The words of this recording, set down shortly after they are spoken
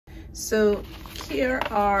So here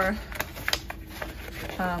are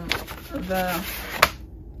the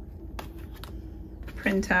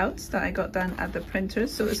printouts that I got done at the printer.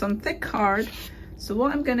 So it's on thick card. So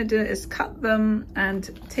what I'm going to do is cut them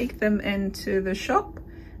and take them into the shop.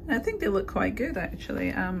 And I think they look quite good actually.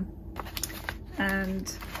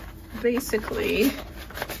 And basically,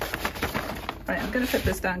 right, I'm going to put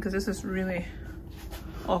this down because this is really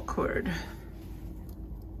awkward.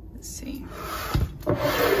 Let's see.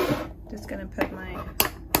 Just going to put my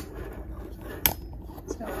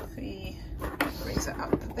selfie, raise it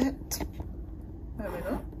up a bit. There we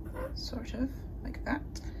go, sort of like that.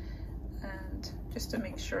 And just to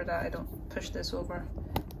make sure that I don't push this over,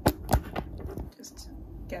 just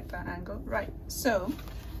get that angle. Right, so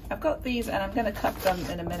I've got these and I'm gonna cut them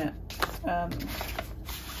in a minute.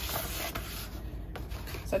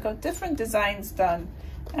 So I've got different designs done,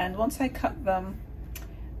 and once I cut them,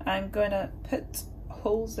 I'm gonna put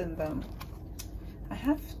holes in them. I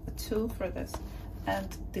have a tool for this,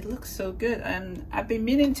 and they look so good, and I've been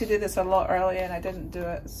meaning to do this a lot earlier and I didn't do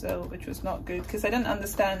it, so which was not good because I didn't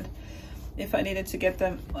understand if I needed to get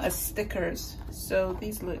them as stickers. So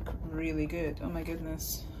these look really good. Oh my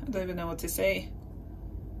goodness, I don't even know what to say.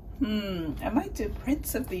 I might do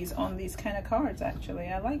prints of these on these kind of cards actually.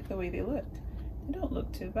 I like the way they look. They don't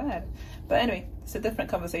look too bad, but anyway, it's a different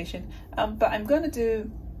conversation. But I'm going to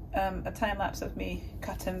do a time lapse of me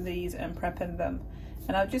cutting these and prepping them.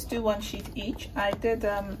 And I'll just do one sheet each. I did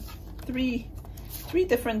three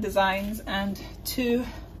different designs and 2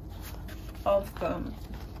 of them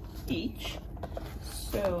each.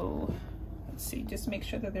 So let's see, just make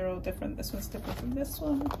sure that they're all different. This one's different from this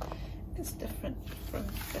one. It's different from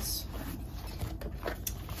this one.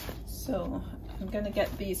 So I'm gonna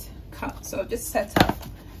get these cut. So I'll just set up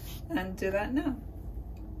and do that now.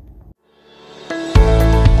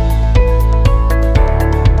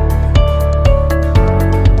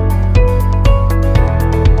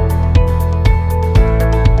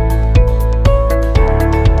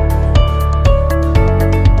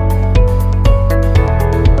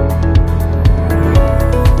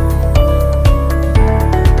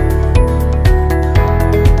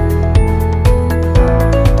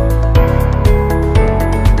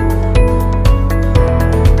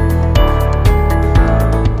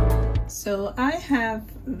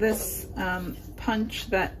 This punch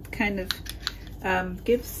that kind of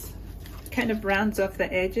rounds off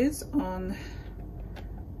the edges on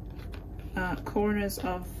corners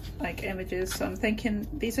of like images. So I'm thinking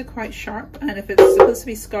these are quite sharp, and if it's supposed to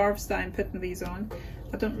be scarves that I'm putting these on,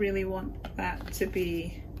 I don't really want that to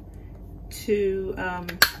be too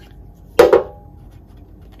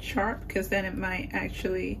sharp, because then it might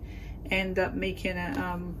actually end up making it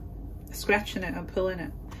scratching it and pulling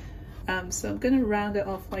it. So I'm going to round it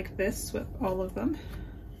off like this with all of them.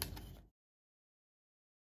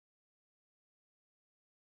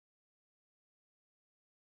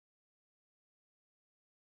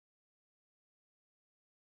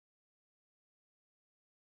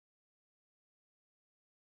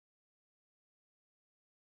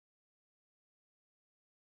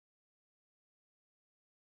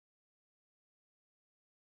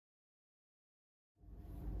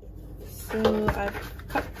 So I've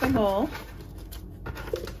cut them all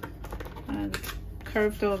and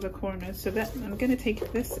curved all the corners, so that I'm going to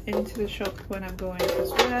take this into the shop when I'm going as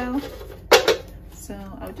well.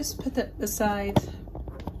 So I'll just put it beside,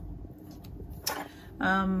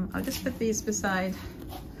 I'll just put these beside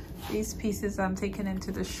these pieces I'm taking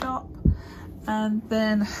into the shop, and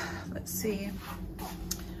then let's see,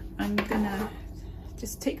 I'm gonna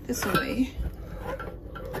just take this away.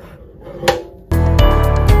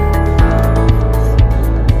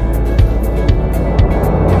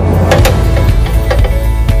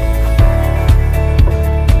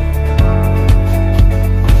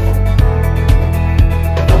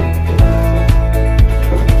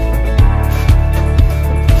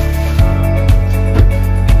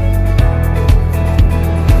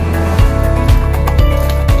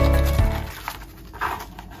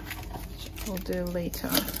 Do later.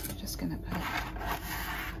 I'm just gonna put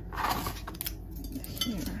it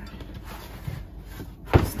here.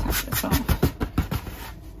 Just tap this off.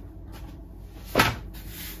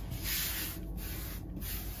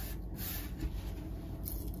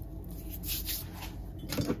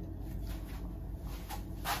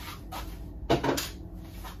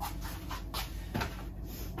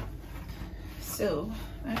 So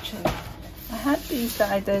actually, I had these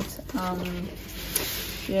that I did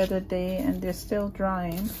the other day, and they're still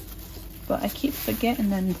drying, but I keep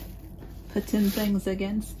forgetting and putting things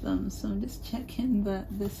against them, so I'm just checking that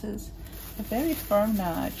this is very firm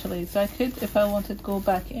now actually, so I could, if I wanted, go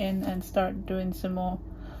back in and start doing some more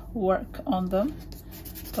work on them,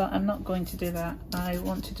 but I'm not going to do that. I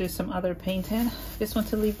want to do some other painting. Just want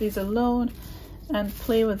to leave these alone and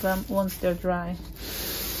play with them once they're dry.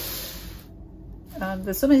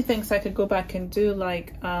 There's so many things I could go back and do,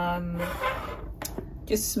 like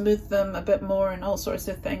just smooth them a bit more and all sorts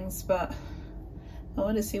of things, but I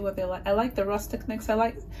want to see what they like. I like the rusticness.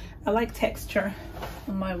 I like texture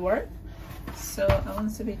on my work, so I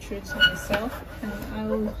want to be true to myself, and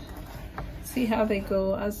I'll see how they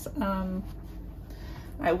go as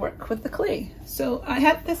I work with the clay. So I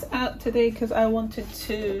had this out today because I wanted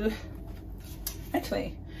to,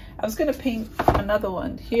 actually I was going to paint another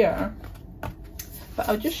one here, but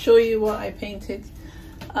I'll just show you what I painted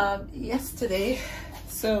yesterday.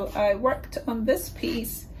 So I worked on this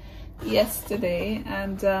piece yesterday,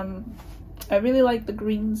 and I really like the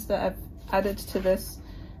greens that I've added to this,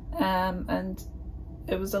 and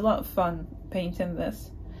it was a lot of fun painting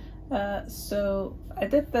this. So I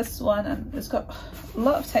did this one, and it's got a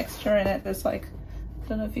lot of texture in it. There's like, I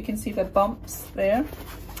don't know if you can see the bumps there.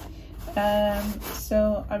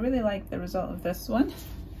 So I really like the result of this one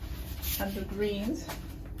and the greens.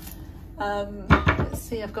 Let's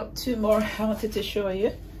see, I've got two more I wanted to show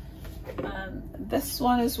you. This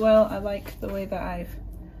one as well, I like the way that I've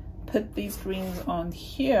put these greens on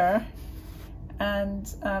here,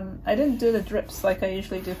 and I didn't do the drips like I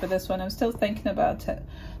usually do for this one. I'm still thinking about it,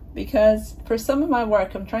 because for some of my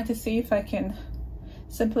work I'm trying to see if I can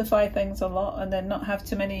simplify things a lot and then not have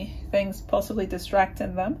too many things possibly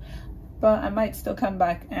distracting them, but I might still come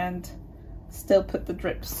back and still put the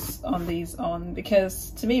drips on these on,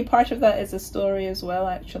 because to me part of that is a story as well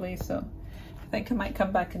actually, so I think I might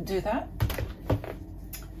come back and do that.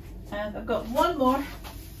 And I've got one more,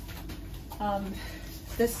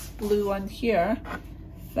 this blue one here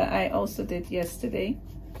that I also did yesterday,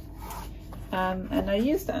 and I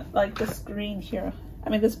used that, like this green here, I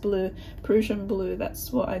mean this blue, Prussian blue,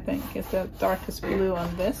 that's what I think is the darkest blue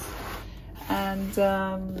on this,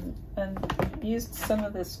 and used some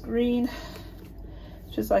of this green,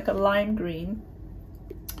 which is like a lime green,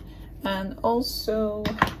 and also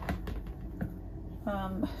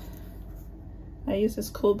I use this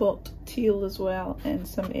cobalt teal as well in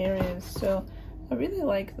some areas. So I really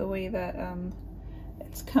like the way that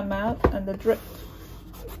it's come out, and the drip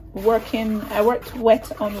I worked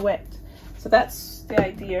wet on wet, so that's the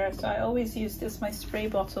idea. So I always use this, my spray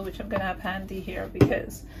bottle, which I'm going to have handy here,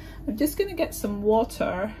 because I'm just going to get some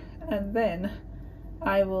water and then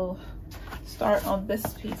I will start on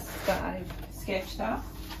this piece that I've sketched out.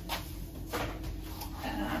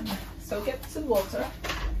 So get some water.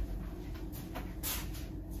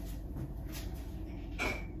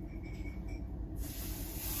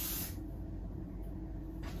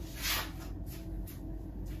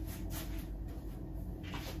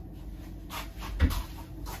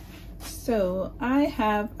 So I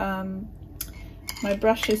have my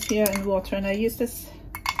brushes here in water, and I use this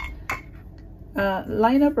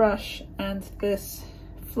liner brush and this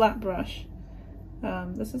flat brush.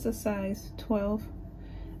 This is a size 12.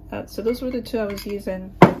 So those were the two I was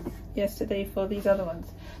using yesterday for these other ones.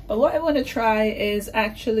 But what I want to try is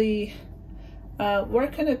actually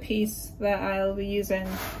work on a piece that I'll be using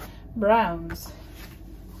browns.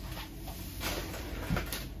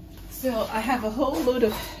 So I have a whole load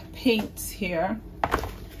of paints here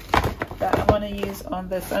that I want to use on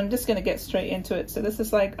this. I'm just going to get straight into it. So this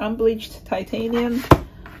is like unbleached titanium.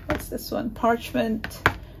 What's this one? Parchment.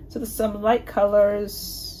 So there's some light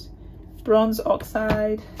colors, bronze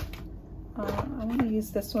oxide. I want to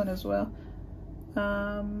use this one as well.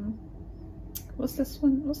 What's this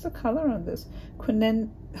one? What's the color on this? I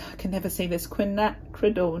can never say this.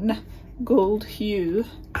 Quinacridone gold hue.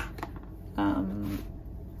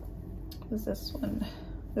 What's this one?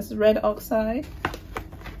 This is red oxide.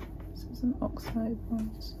 This is an oxide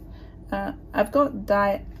bronze. I've got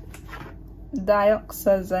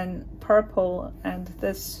dioxazine purple and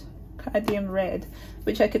this cadmium red,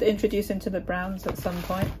 which I could introduce into the browns at some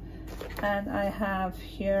point. And I have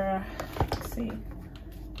here, let's see,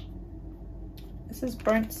 this is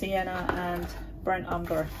burnt sienna and burnt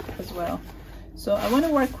umber as well. So I want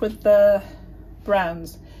to work with the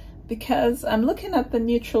browns, because I'm looking at the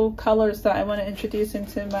neutral colors that I want to introduce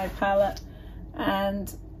into my palette.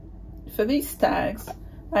 And for these stags,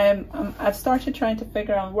 I've started trying to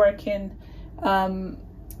figure out working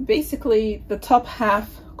basically the top half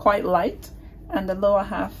quite light and the lower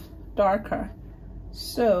half darker.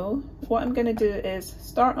 So what I'm going to do is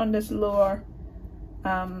start on this lower,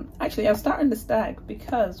 actually I'll start on the stag,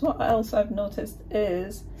 because what else I've noticed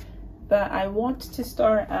is that I want to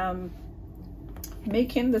start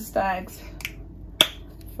making the stags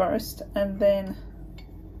first and then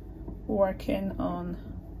working on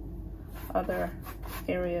other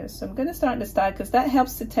areas. So I'm going to start in the stag because that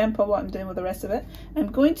helps to temper what I'm doing with the rest of it.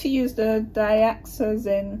 I'm going to use the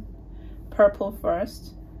Dioxazine purple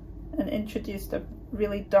first and introduce the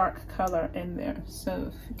really dark color in there.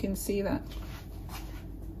 So if you can see that,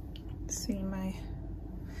 see my,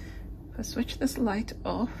 if I switch this light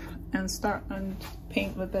off and start and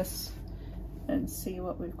paint with this and see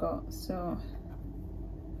what we've got. So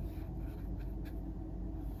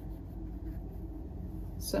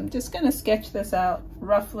I'm just going to sketch this out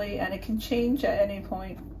roughly, and it can change at any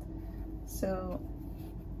point. So,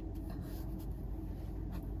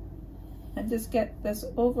 and just get this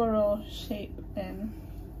overall shape in.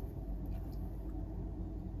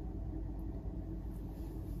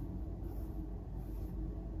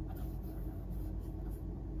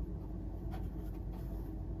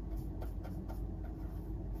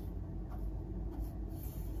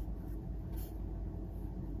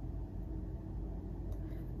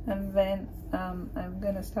 And then I'm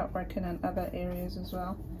going to start working on other areas as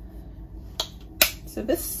well. So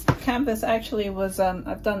this canvas actually was,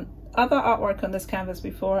 I've done other artwork on this canvas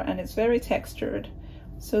before, and it's very textured.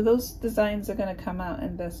 So those designs are going to come out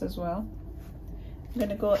in this as well. I'm going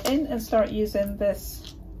to go in and start using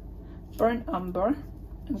this burnt umber.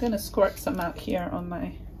 I'm going to squirt some out here on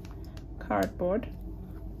my cardboard.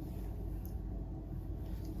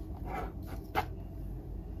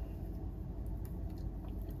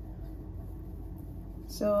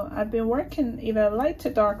 So I've been working either light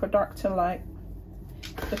to dark or dark to light.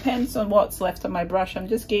 Depends on what's left on my brush. I'm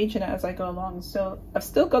just gauging it as I go along. So I've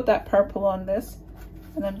still got that purple on this,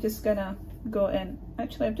 and I'm just gonna go in.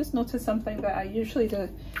 Actually, I've just noticed something that I usually do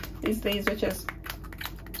these days, which is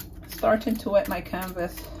starting to wet my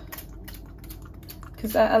canvas,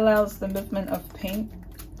 because that allows the movement of paint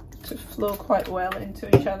to flow quite well into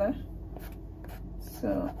each other.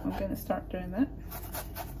 So I'm gonna start doing that.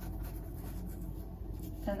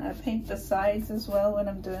 And I paint the sides as well when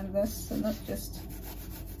I'm doing this, and not just...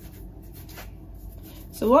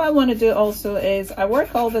 So what I want to do also is I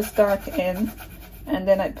work all this dark in, and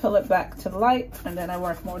then I pull it back to light, and then I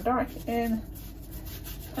work more dark in.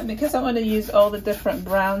 And because I want to use all the different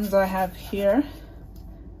browns I have here,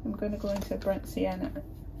 I'm going to go into burnt sienna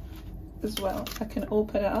as well. I can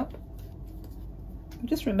open it up.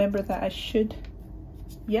 Just remember that I should,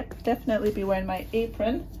 yep, definitely be wearing my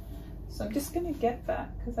apron. So I'm just going to get that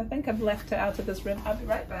because I think I've left it out of this room. I'll be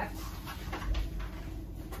right back.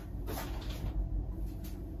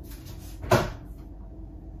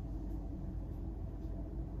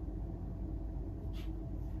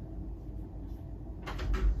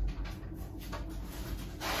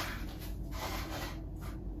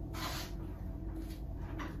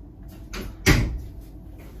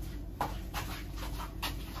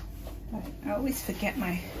 Right, I always forget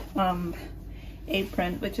my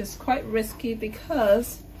apron, which is quite risky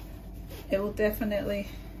because it will definitely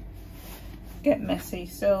get messy.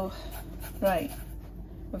 So right,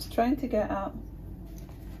 I was trying to get out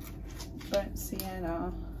burnt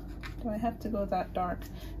sienna. Do I have to go that dark?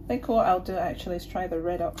 I think what I'll do actually is try the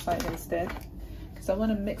red oxide instead, because I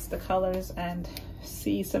want to mix the colors and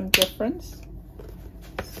see some difference.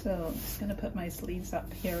 So I'm just going to put my sleeves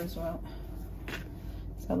up here as well.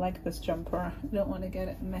 So I like this jumper. I don't want to get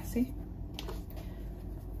it messy.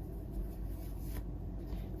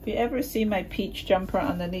 If you ever see my peach jumper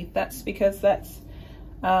underneath, that's because that's,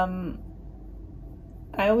 I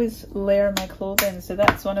always layer my clothing, so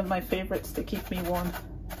that's one of my favorites to keep me warm.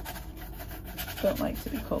 Don't like to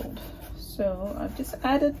be cold. So I've just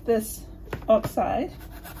added this oxide,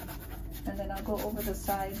 and then I'll go over the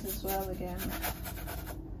sides as well again.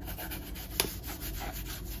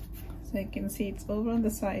 So you can see it's over on the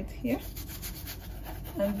side here.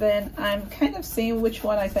 And then I'm kind of seeing which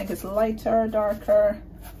one I think is lighter, darker,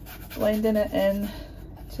 blending it in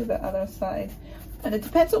to the other side. And it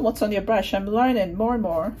depends on what's on your brush. I'm learning more and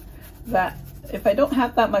more that if I don't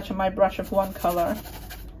have that much on my brush of one color,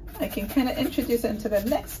 I can kind of introduce it into the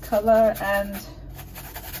next color and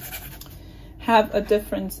have a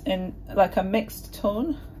difference in like a mixed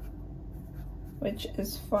tone, which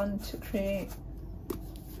is fun to create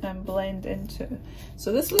and blend into.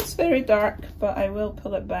 So this looks very dark, but I will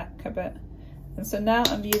pull it back a bit. And so now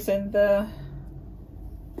I'm using the,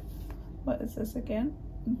 what is this again?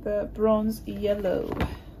 The bronze yellow.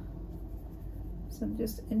 So I'm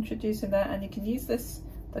just introducing that, and you can use this,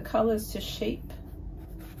 the colors, to shape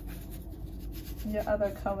your other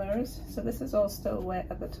colors. So this is all still wet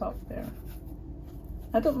at the top there.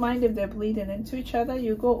 I don't mind if they're bleeding into each other.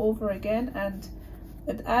 You go over again and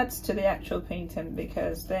it adds to the actual painting,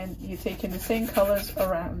 because then you're taking the same colors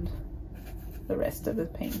around the rest of the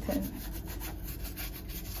painting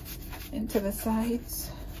into the sides.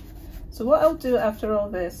 So what I'll do after all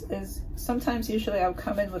this is, sometimes usually I'll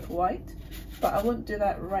come in with white, but I won't do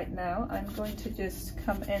that right now. I'm going to just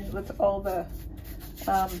come in with all the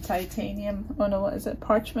titanium, oh no, what is it,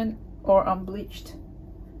 parchment or unbleached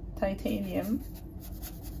titanium,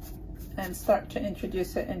 and start to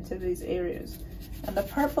introduce it into these areas. And the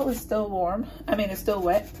purple is still warm, I mean it's still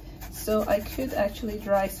wet, so I could actually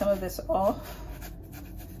dry some of this off.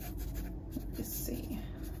 Let's see,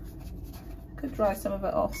 I could dry some of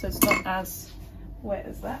it off so it's not as wet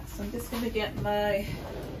as that. So I'm just going to get my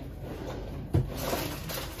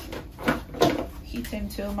heating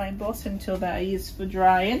tool, my embossing tool that I use for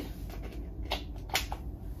drying.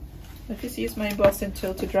 I'll just use my embossing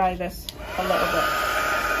tool to dry this a little bit.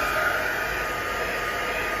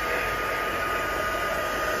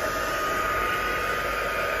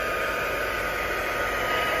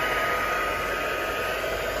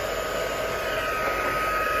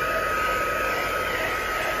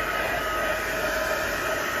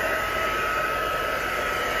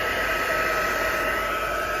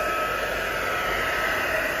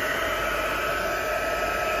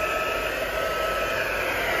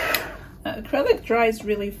 Acrylic dries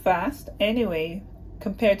really fast anyway,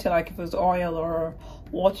 compared to like if it was oil or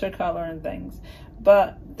watercolor and things,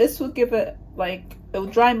 but this will give it, like, it will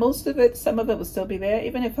dry most of it, some of it will still be there.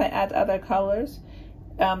 Even if I add other colors,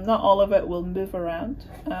 not all of it will move around.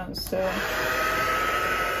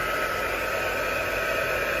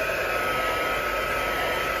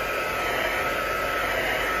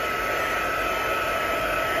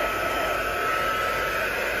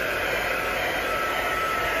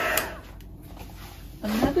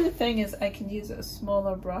 Another thing is I can use a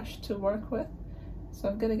smaller brush to work with. So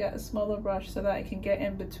I'm going to get a smaller brush so that I can get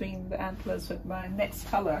in between the antlers with my next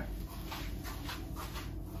color.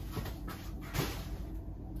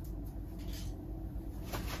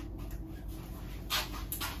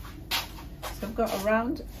 So I've got a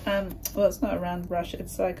round, well, it's not a round brush,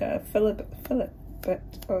 it's like a fillet bit,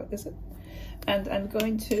 or is it? And I'm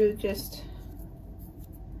going to just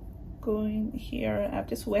go in here, I've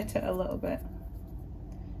just wet it a little bit.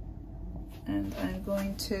 And I'm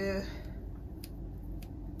going to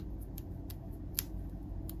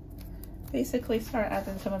basically start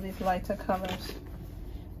adding some of these lighter colors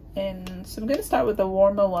in. So I'm going to start with the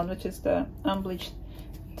warmer one, which is the unbleached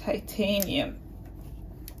titanium.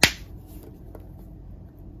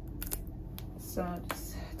 So I'll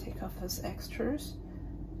just take off those extras.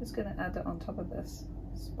 Just going to add it on top of this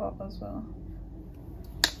spot as well.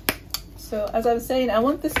 So as I was saying, I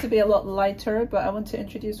want this to be a lot lighter, but I want to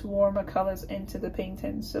introduce warmer colors into the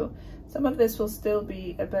painting. So some of this will still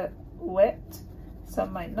be a bit wet,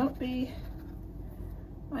 some might not be.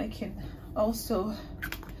 I can also,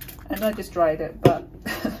 I know I just dried it, but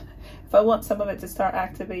if I want some of it to start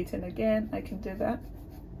activating again, I can do that.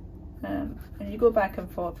 And you go back and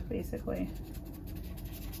forth basically.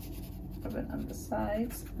 Rub it on the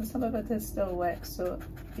sides, and some of it is still wet, so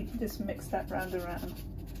you can just mix that round around.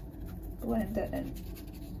 Blend it in.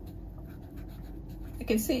 I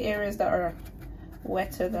can see areas that are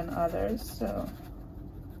wetter than others, so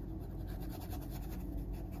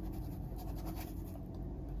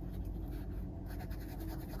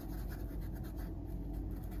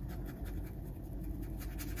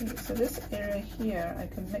so this area here I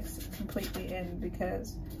can mix it completely in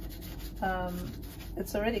because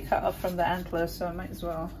it's already cut off from the antler, so I might as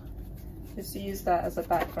well just use that as a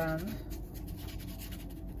background.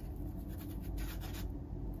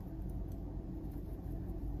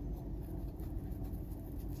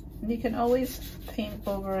 And you can always paint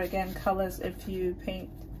over again colors if you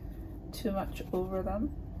paint too much over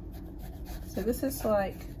them. So this is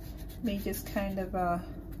like me just kind of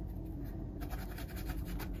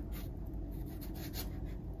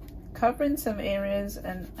covering some areas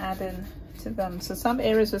and adding to them. So some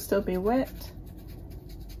areas will still be wet.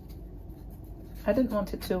 I didn't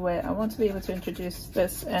want it too wet. I want to be able to introduce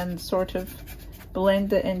this and sort of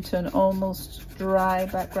blend it into an almost dry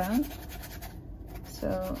background.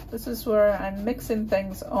 So this is where I'm mixing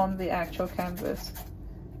things on the actual canvas.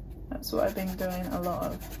 That's what I've been doing a lot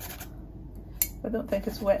of. If I don't think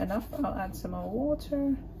it's wet enough, I'll add some more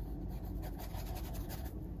water.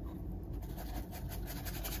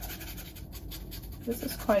 This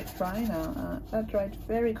is quite dry now. That dried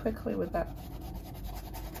very quickly with that.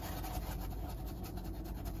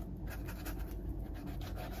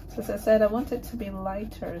 So as I said, I want it to be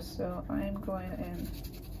lighter, so I'm going in.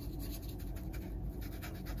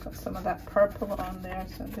 Got some of that purple on there,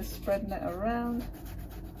 so I'm just spreading it around.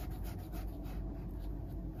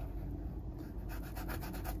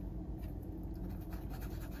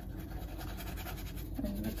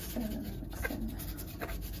 mix in and mix in.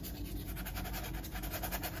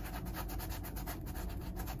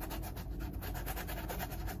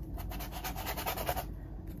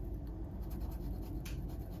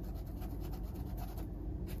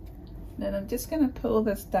 Then I'm just going to pull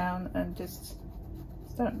this down and just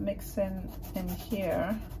start mixing in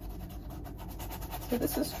here. So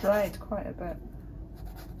this is dried quite a bit.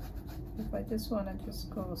 If I just want to just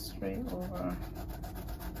go straight over.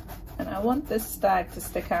 And I want this stag to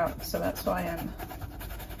stick out, so that's why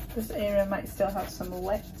this area might still have some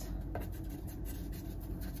wet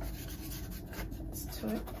to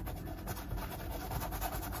it.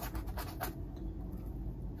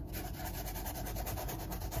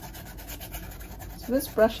 So this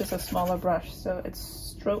brush is a smaller brush, so its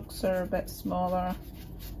strokes are a bit smaller.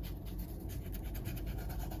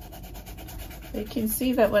 You can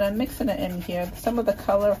see that when I'm mixing it in here, some of the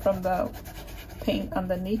color from the paint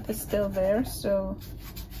underneath is still there, so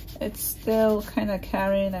it's still kind of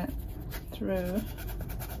carrying it through.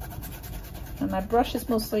 And my brush is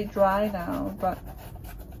mostly dry now, but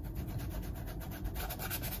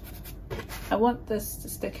I want this to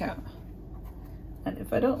stick out. And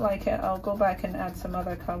if I don't like it, I'll go back and add some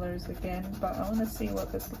other colors again, but I want to see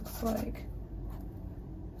what this looks like.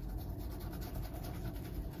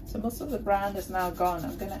 So most of the brown is now gone.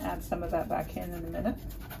 I'm going to add some of that back in a minute.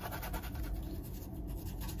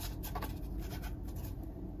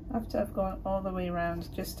 After I've gone all the way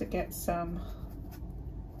around, just to get some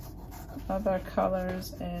other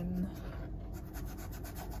colors in.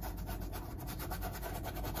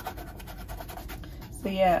 So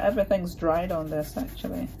yeah, everything's dried on this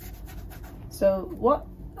actually. So what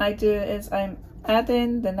I do is I'm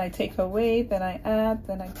adding, then I take away, then I add,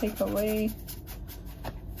 then I take away.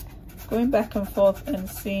 Going back and forth and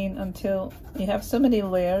seeing until you have so many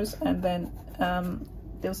layers, and then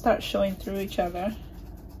they'll start showing through each other.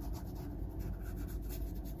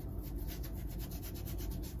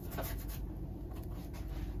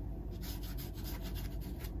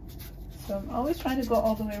 So I'm always trying to go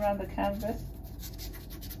all the way around the canvas.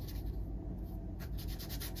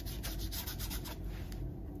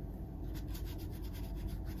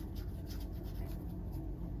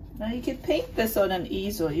 Now you could paint this on an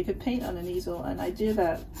easel, you could paint on an easel, and I do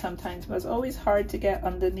that sometimes, but it's always hard to get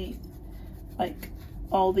underneath like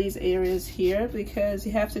all these areas here, because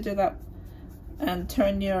you have to do that and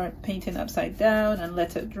turn your painting upside down and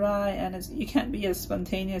let it dry, and you can't be as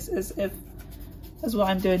spontaneous as what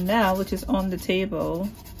I'm doing now, which is on the table,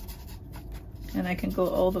 and I can go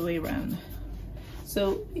all the way around.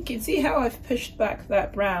 So you can see how I've pushed back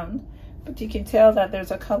that brown, but you can tell that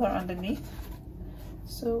there's a color underneath.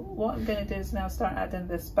 So what I'm going to do is now start adding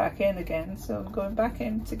this back in again. So I'm going back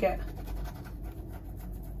in to get,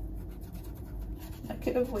 I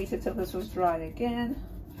could have waited till this was dry again,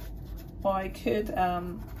 or I could,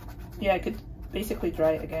 yeah, I could basically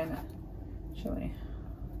dry it again, actually.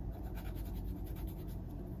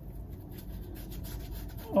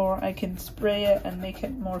 Or I can spray it and make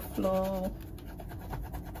it more flowy,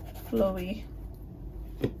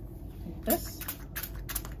 like this.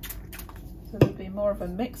 So there'll be more of a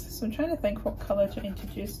mix. So I'm trying to think what color to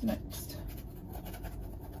introduce next.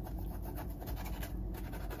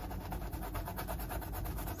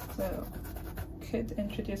 So could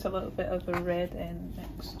introduce a little bit of the red in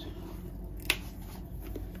next.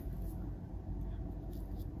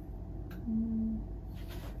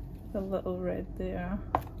 The little red there.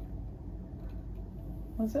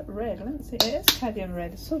 Was it red? Let me see. It is cadmium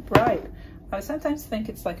red. It's so bright. I sometimes think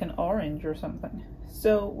it's like an orange or something.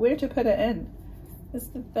 So where to put it in is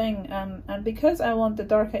the thing, and because I want the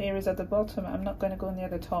darker areas at the bottom, I'm not going to go near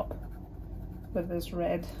the top with this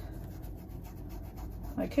red.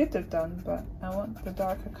 I could have done, but I want the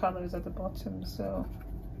darker colours at the bottom, so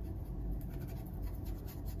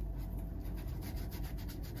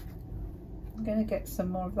I'm going to get some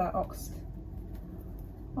more of that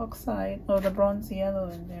oxide or the bronze yellow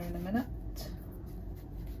in there in a minute.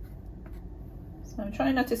 So I'm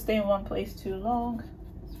trying not to stay in one place too long,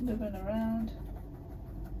 just moving around.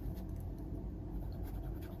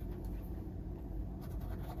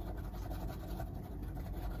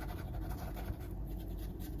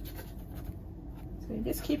 So you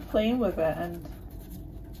just keep playing with it and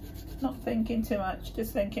not thinking too much,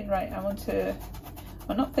 just thinking, right, I want to,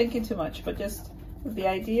 well, not thinking too much, but just with the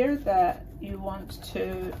idea that you want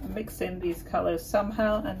to mix in these colors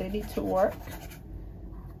somehow and they need to work.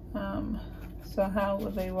 So how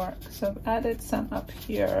will they work? So I've added some up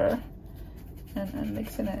here and I'm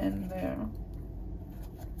mixing it in there.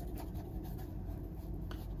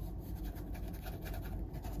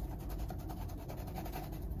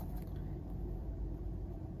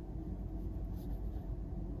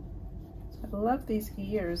 I love these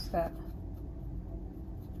ears that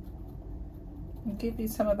give you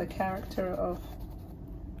some of the character of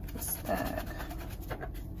the stag.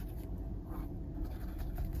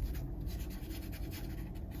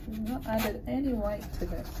 I've not added any white to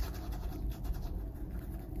this.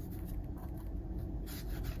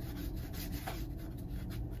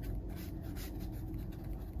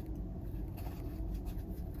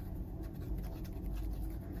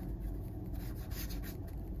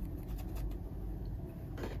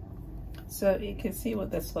 So you can see what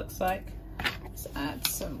this looks like. Let's add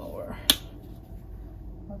some more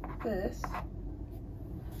of this.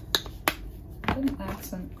 I'm going to add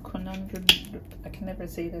some conundrum. I can never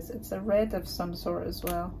say this. It's a red of some sort as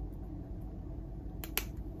well.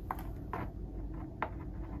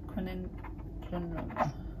 Conundrum.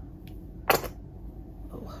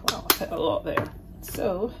 Oh wow, I put a lot there.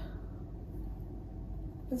 So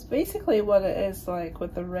it's basically what it is like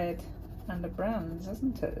with the red and the browns,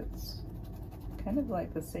 isn't it? It's kind of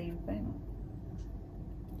like the same thing.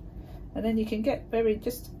 And then you can get very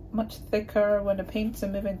just much thicker when the paints are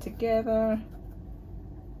moving together.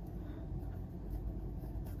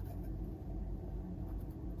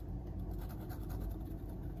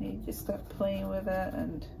 You just start playing with it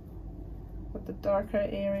and with the darker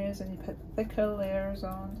areas, and you put thicker layers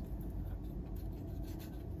on.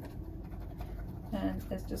 And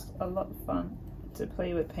it's just a lot of fun to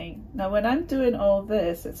play with paint. Now when I'm doing all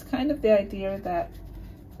this, it's kind of the idea that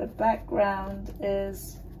the background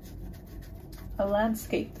is a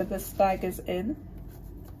landscape that the stag is in.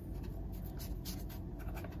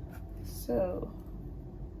 So,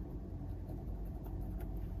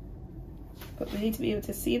 but we need to be able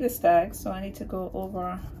to see the stag, so I need to go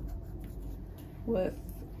over with,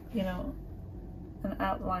 you know, an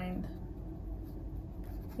outline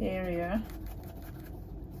area.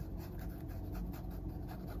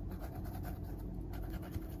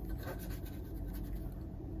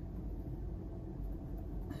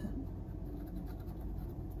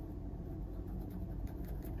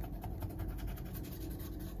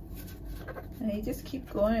 And you just keep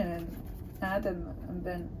going and add them, and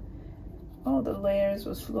then all the layers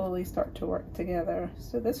will slowly start to work together.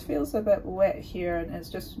 So this feels a bit wet here, and it's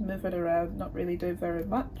just moving around, not really doing very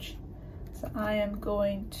much. So I am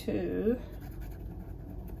going to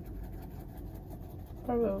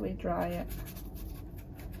probably dry it.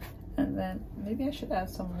 And then maybe I should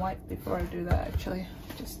add some white before I do that actually.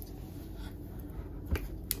 Just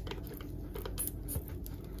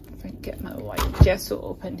if I can get my white gesso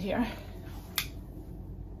open here.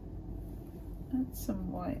 Add some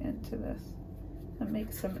white into this and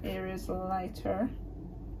make some areas lighter.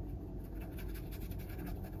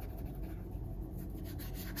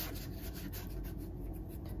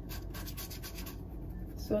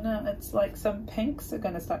 So now it's like some pinks are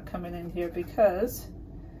going to start coming in here because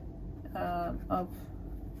of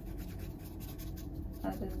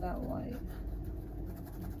adding that white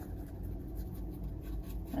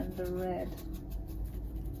and the red.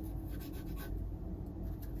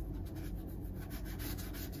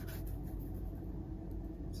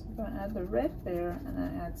 I add the red there, and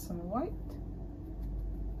I add some white,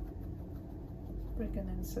 bringing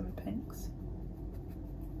in some pinks.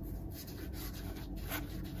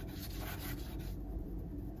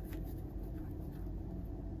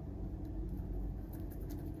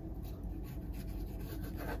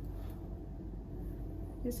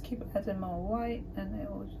 Just keep adding more white, and it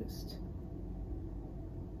will just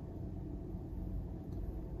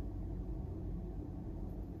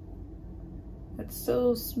it's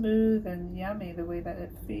so smooth and yummy the way that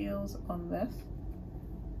it feels on this.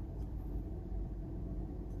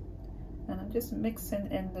 And I'm just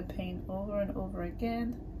mixing in the paint over and over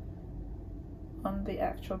again on the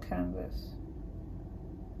actual canvas.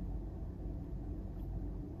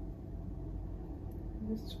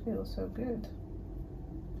 This feels so good.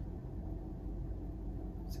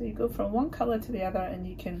 So you go from one color to the other, and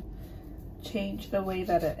you can change the way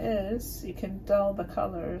that it is. You can dull the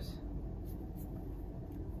colors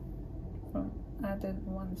from adding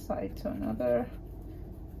one side to another.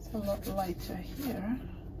 It's a lot lighter here.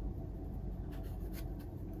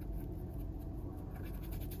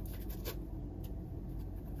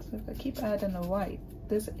 So if I keep adding the white,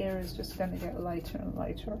 this area is just going to get lighter and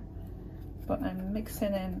lighter. But I'm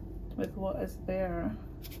mixing in with what is there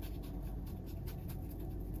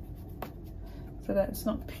so that it's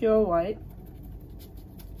not pure white.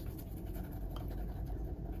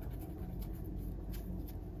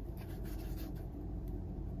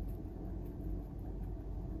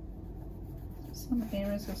 Some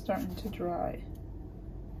areas are starting to dry.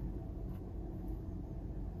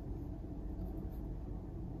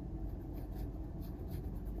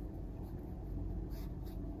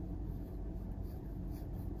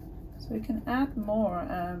 So we can add more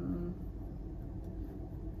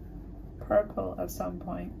purple at some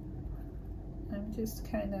point. I'm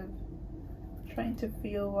just kind of trying to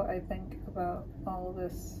feel what I think about all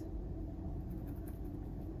this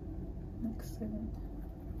mixing.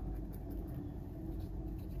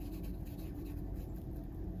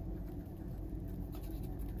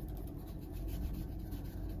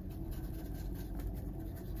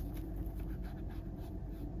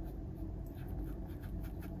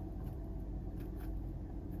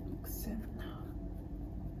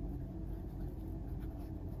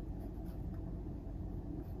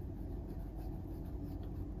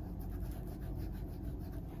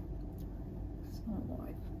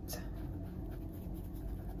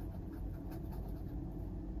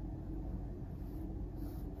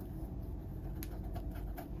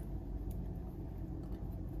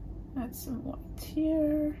 Add some white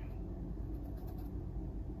here.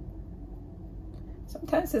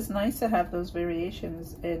 Sometimes it's nice to have those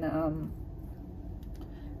variations in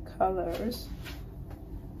colors.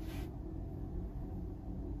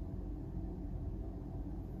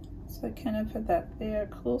 So I kind of put that there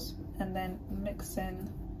close and then mix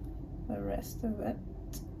in the rest of it.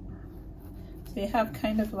 So you have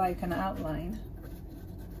kind of like an outline.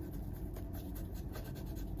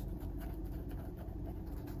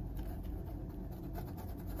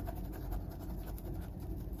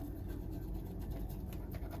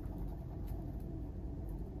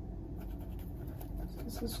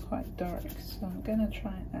 This is quite dark, so I'm gonna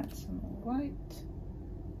try and add some white.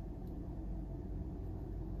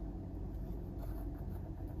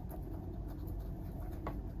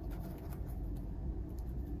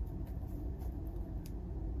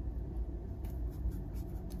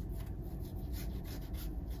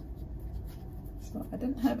 So I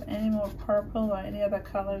didn't have any more purple or any other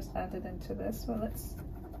colors added into this, so let's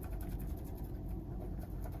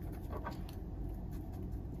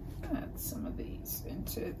add some of these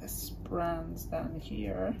into this browns down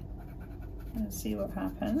here and see what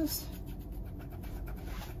happens.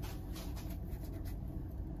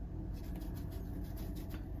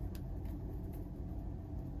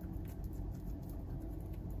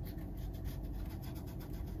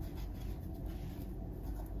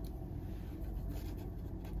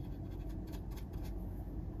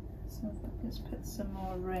 So if I just put some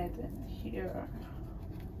more red in here.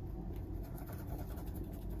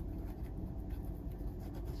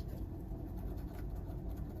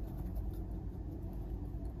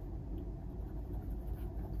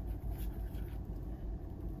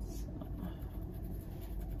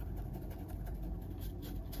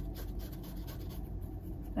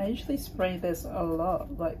 I usually spray this a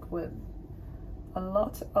lot, like with a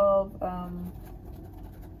lot of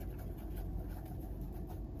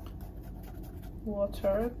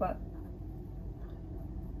water, but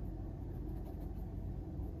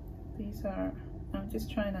these are, I'm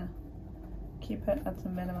just trying to keep it at the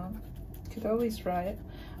minimum. Could always dry it.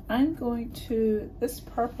 I'm going to, this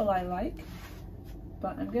purple I like,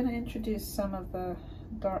 but I'm going to introduce some of the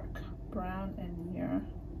dark brown in here.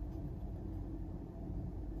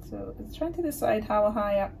 So it's trying to decide how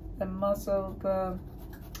high up the muzzle, the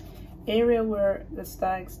area where the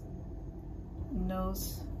stag's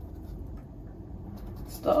nose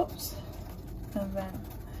stops, and then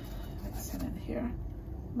mix it in here.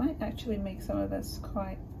 Might actually make some of this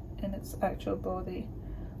quite in its actual body.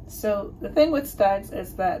 So the thing with stags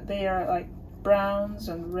is that they are like browns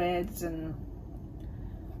and reds and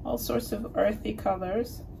all sorts of earthy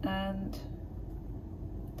colors, and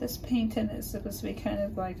this painting is supposed to be kind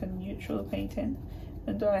of like a neutral painting.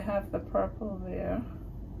 And though I have the purple there,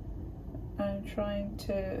 I'm trying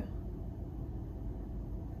to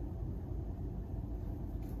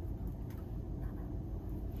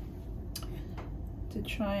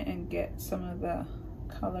try and get some of the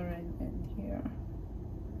coloring in here.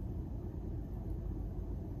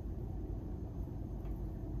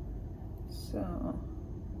 So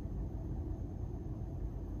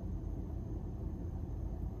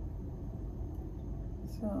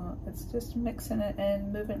it's just mixing it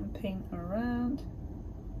in, moving paint around.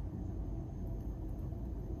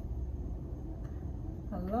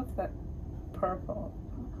 I love that purple.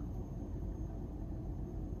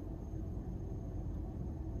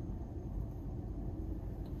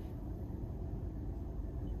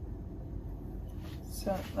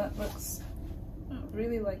 So that looks, I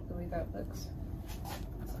really like the way that looks.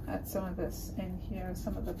 So add some of this in here,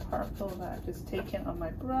 some of the purple that I've just taken on my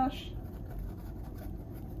brush.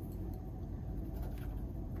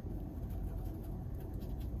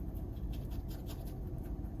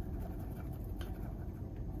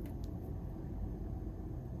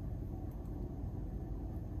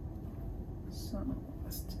 So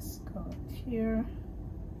let's just go here.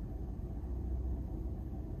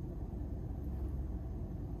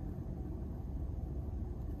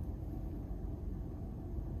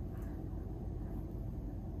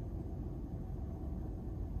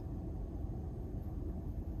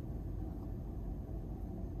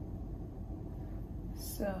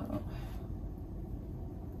 So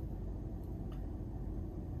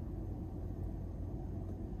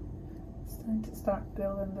it's time to start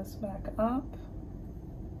building this back up.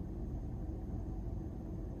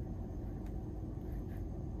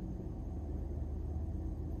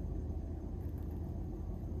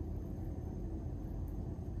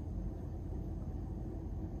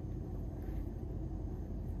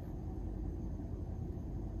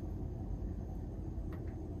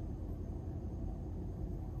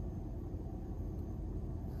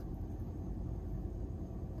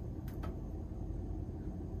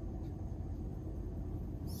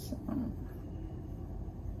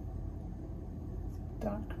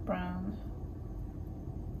 Dark brown,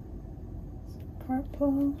 some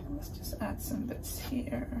purple. Let's just add some bits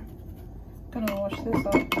here. I'm gonna wash this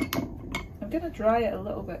off. I'm gonna dry it a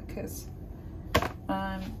little bit because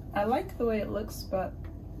I like the way it looks, but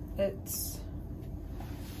it's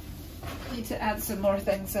I need to add some more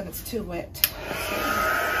things and it's too wet.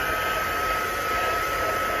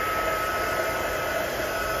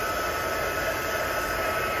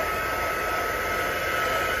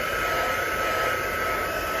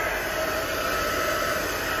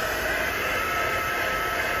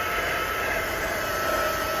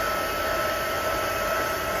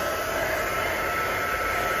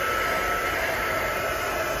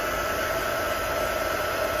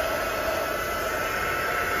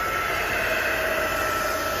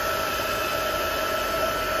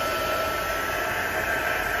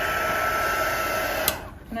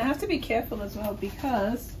 To be careful as well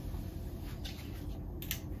because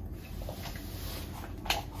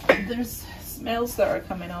there's smells that are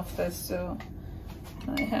coming off this, so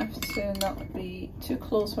I have to not be too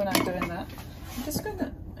close when I'm doing that. I'm just going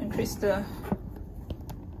to increase to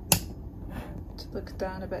look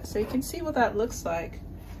down a bit so you can see what that looks like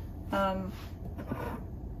from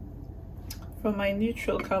my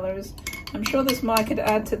neutral colors. I'm sure there's more I could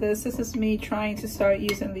add to this. This is me trying to start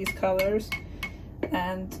using these colors,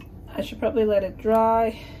 and I should probably let it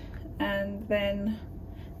dry and then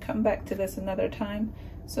come back to this another time.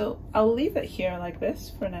 So I'll leave it here like this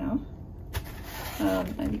for now,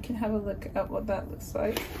 and you can have a look at what that looks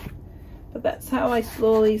like. But that's how I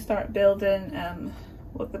slowly start building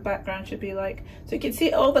what the background should be like. So you can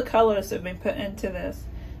see all the colors that have been put into this,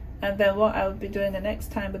 and then what I would be doing the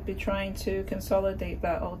next time would be trying to consolidate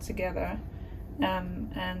that all together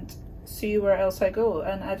and see where else I go.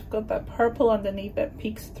 And I've got that purple underneath that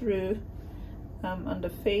peeks through on the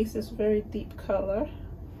face. Is very deep color,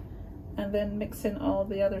 and then mixing all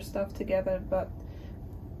the other stuff together. But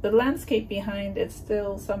the landscape behind it's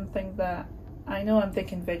still something that I know I'm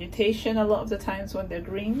thinking vegetation a lot of the times when they're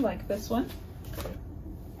green like this one,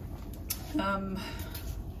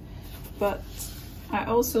 but I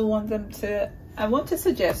also want them to, I want to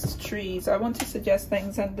suggest trees, I want to suggest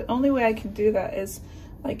things, and the only way I can do that is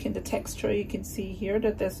like in the texture. You can see here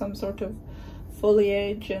that there's some sort of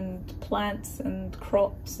foliage and plants and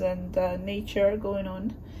crops and nature going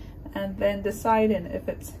on, and then deciding if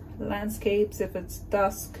it's landscapes, if it's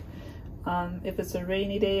dusk, if it's a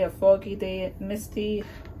rainy day, a foggy day, misty,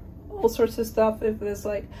 all sorts of stuff, if there's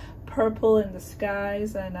like purple in the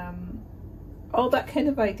skies, and all that kind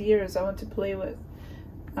of ideas I want to play with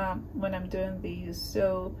when I'm doing these.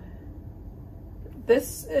 So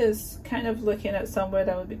this is kind of looking at somewhere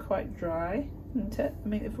that would be quite dry, isn't it? I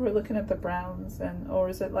mean, if we're looking at the browns, and or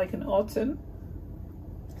is it like an autumn?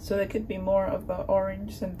 So there could be more of the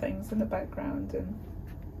orange and things in the background and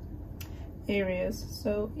areas.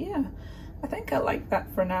 So yeah, I think I like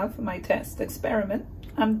that for now for my test experiment.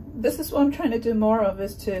 This is what I'm trying to do more of,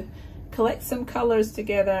 is to collect some colors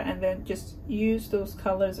together and then just use those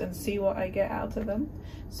colors and see what I get out of them.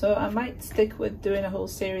 So I might stick with doing a whole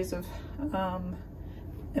series of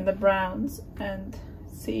in the browns and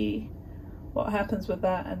see what happens with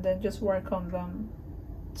that, and then just work on them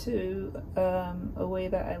to a way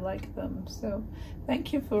that I like them. So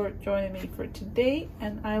thank you for joining me for today,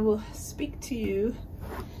 and I will speak to you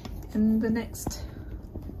in the next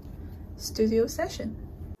studio session.